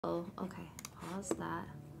Oh, okay. Pause that.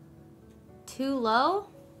 Too low?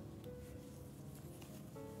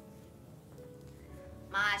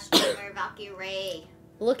 My streamer Valkyrae.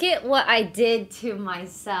 Look at what I did to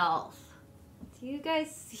myself. Do you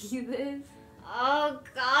guys see this? Oh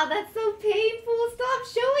god, that's so painful. Stop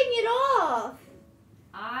showing it off.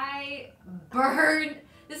 I burned.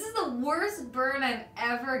 This is the worst burn I've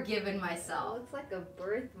ever given It myself. looks like a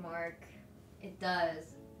birthmark. It does.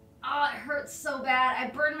 Oh, it hurts so bad.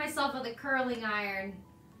 I burned myself with a curling iron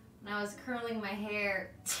when I was curling my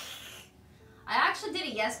hair. I actually did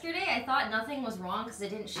it yesterday. I thought nothing was wrong because it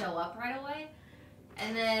didn't show up right away.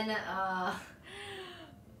 And then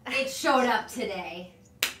it showed up today.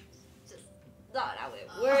 Just not how it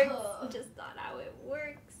works. Just not how it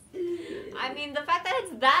works. I mean, the fact that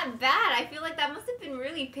it's that bad, I feel like that must have been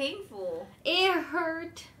really painful. It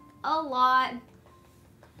hurt a lot.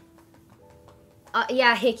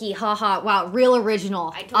 Yeah, hickey, haha. Wow, real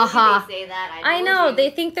original. I told you they say that. I know, they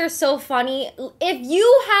think they're so funny.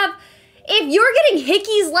 If you're getting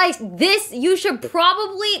hickeys like this, you should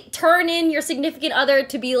probably turn in your significant other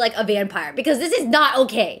to be like a vampire. Because this is not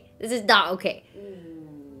okay. This is not okay.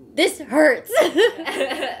 Ooh. This hurts.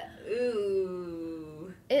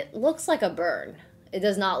 Ooh. It looks like a burn. It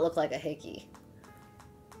does not look like a hickey.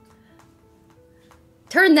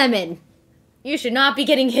 Turn them in. You should not be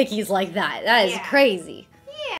getting hickeys like that. That is crazy.